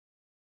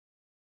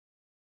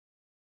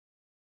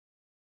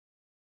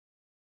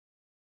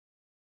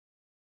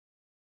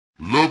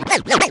Love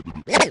it, love it,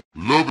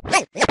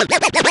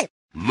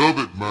 love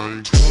it,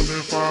 man.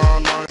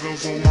 25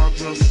 lighters on my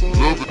dresser.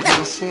 Love it,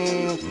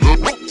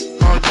 love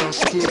it. I got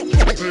stuck to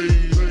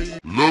pay.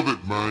 Love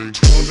it, man.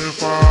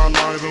 25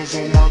 lighters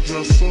on my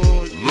dresser.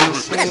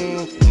 Love it,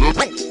 love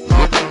it.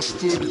 I got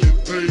stuck to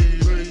pay.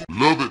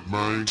 Love it,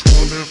 man.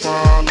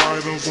 25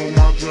 lighters on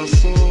my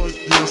dresser.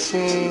 Yes, sir.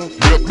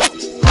 Yep.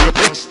 I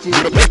got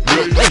stuck to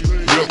pay.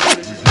 Yep.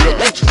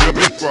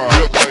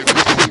 25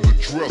 lighters on the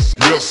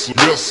dresser.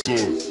 Yes,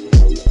 sir.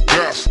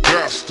 Yes, sir.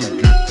 Got to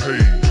get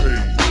paid.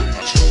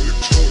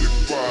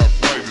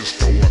 25 lighters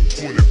for my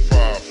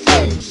 25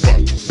 phones. About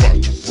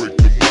to break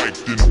the mic,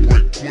 then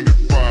break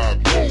 25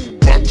 more.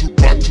 About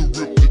to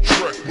rip the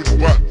track with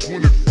about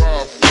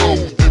 25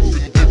 flows.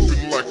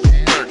 Dipping like a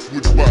Mac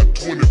with about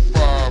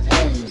 25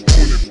 hoes.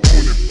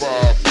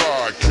 25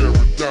 fire,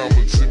 carry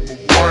diamonds in my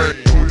brain.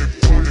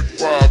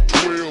 25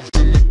 12s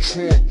in the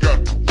trunk, got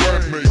the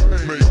right.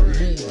 Make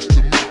moves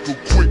to make a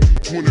quick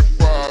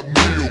 25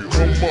 mil.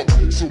 Come up,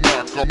 so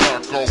knock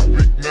off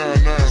big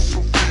 99 so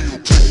feel.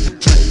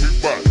 Take me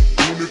back,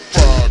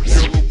 25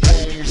 yellow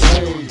bones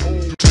home.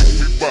 Take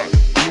me back,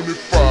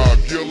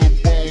 25 yellow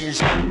bones.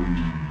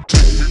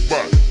 Take me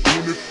back,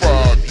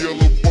 25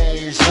 yellow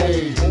bones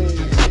home.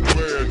 Do the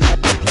plan,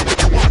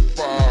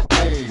 25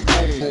 home.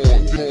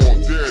 Born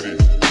daddy,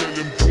 tell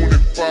him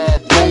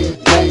 25 go.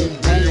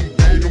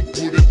 Beat him,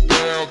 put it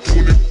down.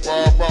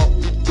 25 out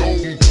the door.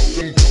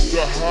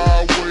 The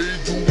highway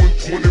doing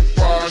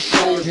 25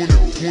 shows.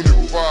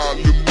 25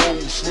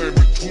 limos,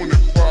 slamming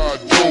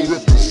 25 dough.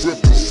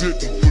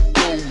 Representing for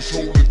those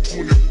holding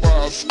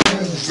 25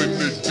 screws in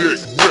their deck.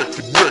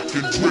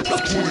 Wrecking,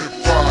 dripping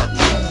 25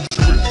 crews.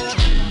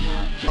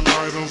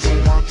 Lighters on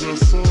my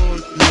dresser,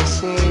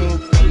 yes sir.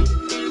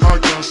 I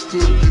got to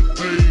get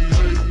paid.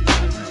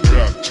 You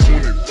got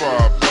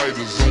 25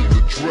 lighters on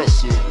the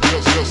dresser,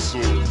 yes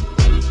sir.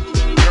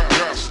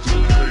 Got to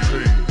get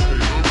paid.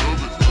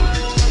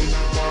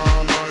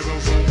 25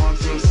 lighters on my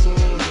dresser,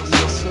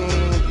 yes sir.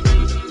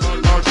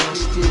 I got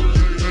to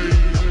get paid.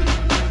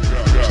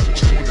 Got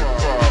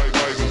 25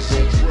 lighters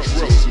on the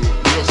dresser,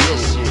 yes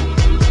sir.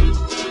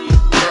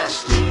 Got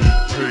to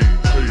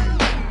get paid.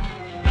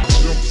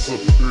 Jumps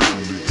up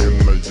early in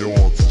the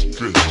yard to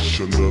stretch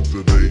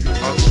another day.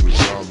 I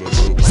switch all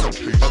another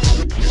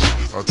case.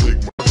 I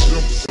take my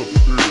jumps up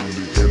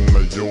early in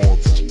the yard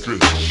to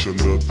stretch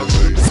another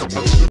day.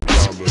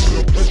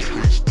 Another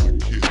case to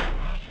get.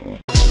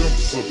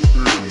 Jumps up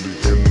early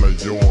in the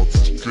yard to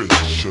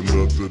stretch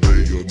another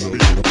day. Another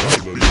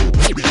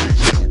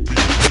case to get.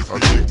 I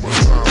take my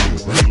time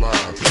to be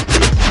live.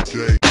 Let the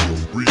game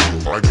real.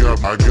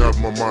 I got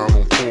my mind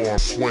on form,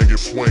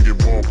 swinging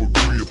bumper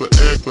grill. The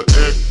act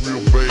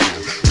real bad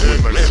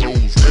when I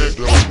close red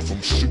doors.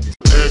 I'm shooting.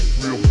 Act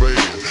real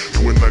bad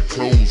when I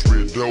close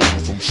red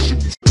doors. I'm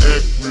shooting.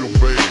 Act real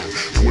bad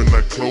when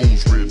I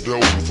close red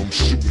doors. I'm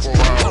shooting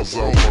files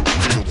off my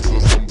rims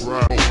 'cause I'm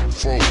riding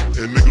phone.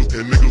 And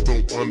niggas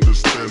don't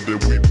understand that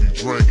we be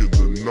drinking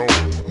the no.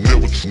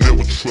 Never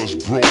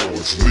trust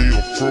broads,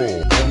 live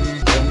fraud.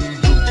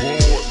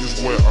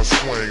 Is where I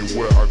swing,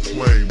 where I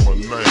claim my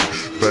name.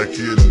 Back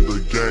in the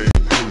game,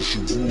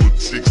 Hersheywood,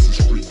 Texas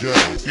free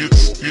game.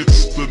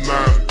 It's the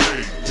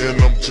 9-8,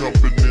 and I'm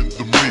jumping in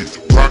the mix.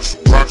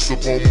 Rocks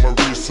up on my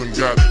wrist and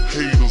got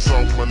haters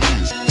on my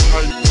list.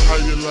 How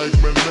you like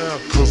me now?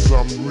 'Cause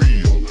I'm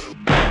real.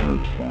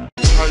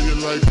 How you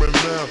like me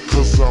now?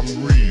 'Cause I'm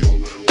real.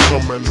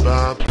 Coming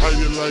down. How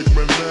you like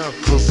me now?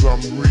 'Cause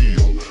I'm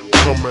real.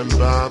 Coming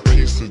down,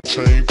 piece and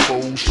chain,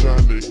 fold,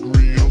 shiny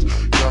grills.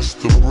 Got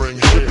to bring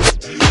head,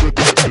 with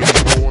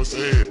the boys'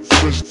 head.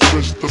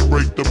 Switch to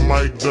break the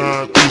mic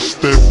down, it's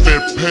that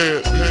fat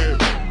pad.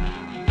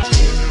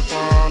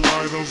 25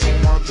 lighters on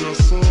my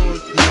dresser,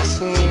 yes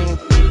sir.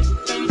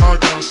 I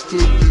got to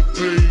get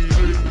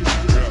paid.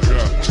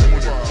 Got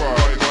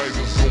 25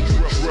 lighters on the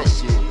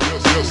dresser,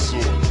 yes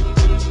sir.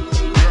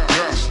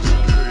 Got to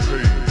get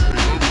paid.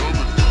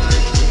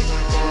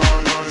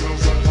 25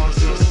 lighters on my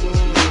dresser,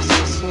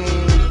 yes sir.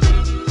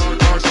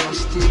 I got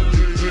to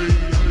get paid.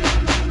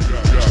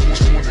 Got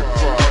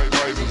 25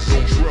 lighters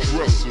on the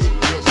dresser,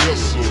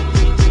 yes sir.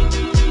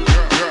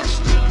 Got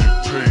to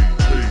get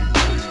paid.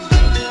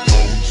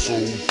 I'm so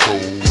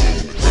cold on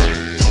the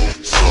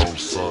game.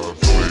 Southside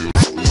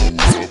players screw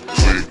up,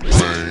 click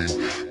bang.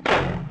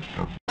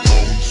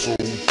 I'm so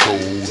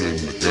cold in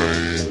the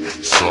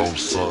game.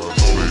 Southside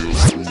players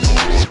screw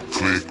up,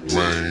 click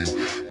bang.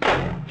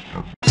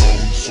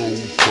 I'm so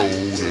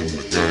cold in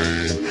the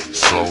game.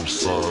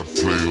 Southside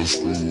players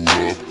screw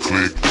up,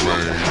 click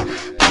bang.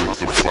 With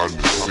the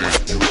body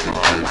set, you can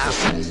get the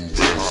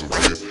smooth as a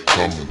whip.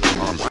 Coming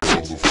through this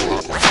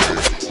motherfucker, man.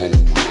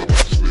 Hold up,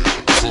 slip.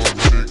 Some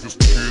niggas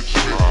catch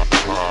me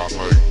high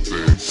like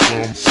that.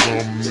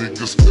 Some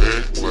niggas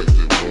act like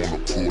they wanna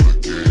pull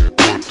again.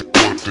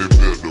 But they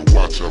better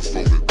watch out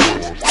for the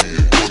on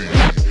PAT.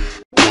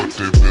 But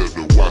they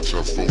better watch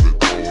out for the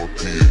on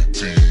PAT.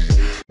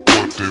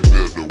 But they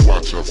better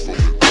watch out for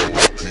the on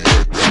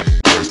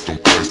PAT. That's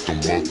them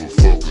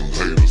motherfucking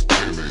haters,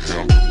 can they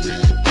handle me?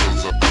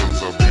 'Cause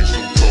I be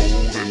so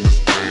cold in this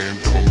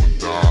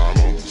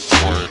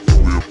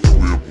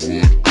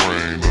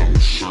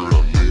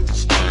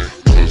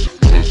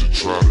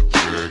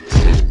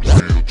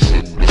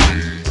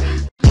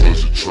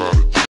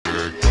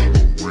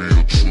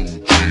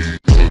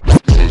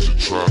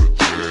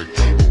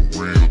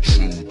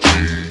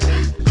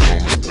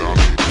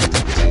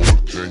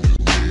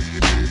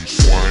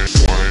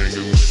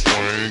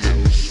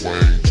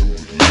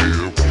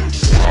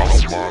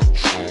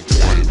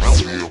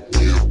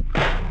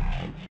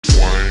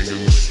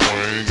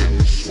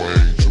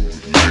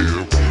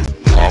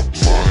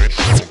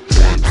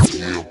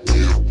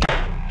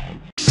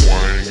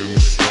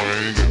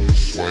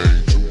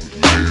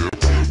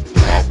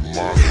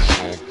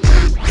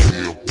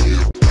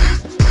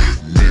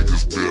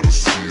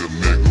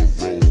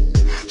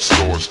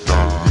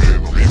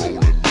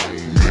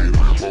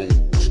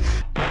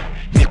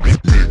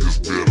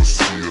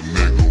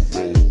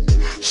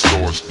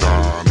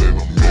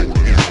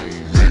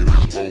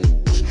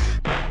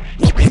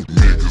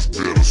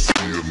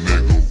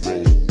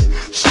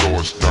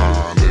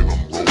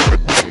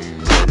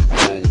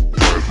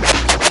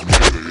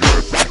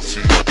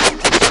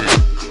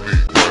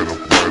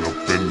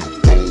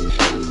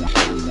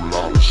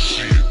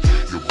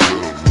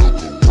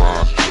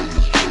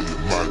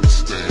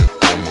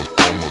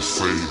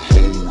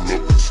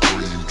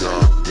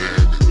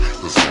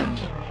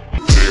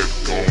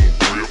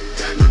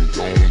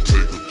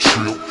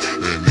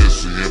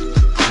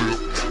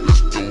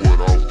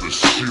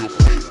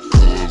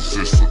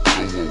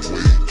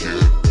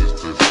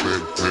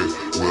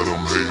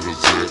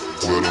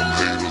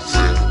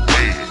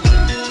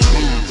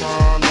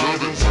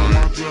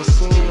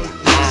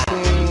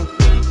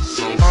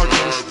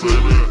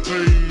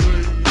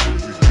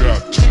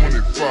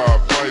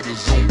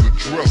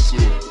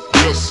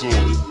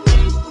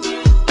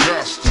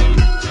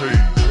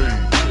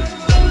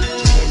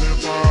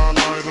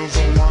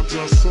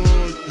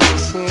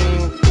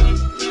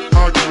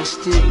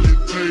to get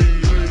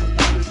paid.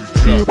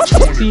 We got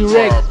 25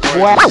 T-Rex, items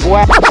boy, on the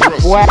boy,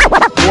 boy,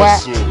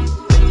 dresser. boy.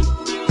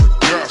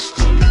 Yes,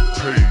 sir. Got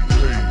to get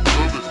paid.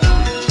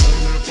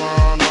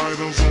 25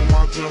 items on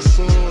my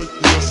dresser.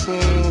 Yes,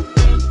 sir.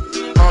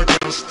 I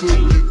got to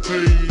get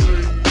paid.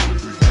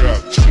 We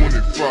got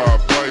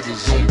 25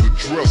 items on the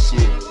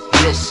dresser.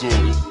 Yes,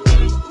 sir.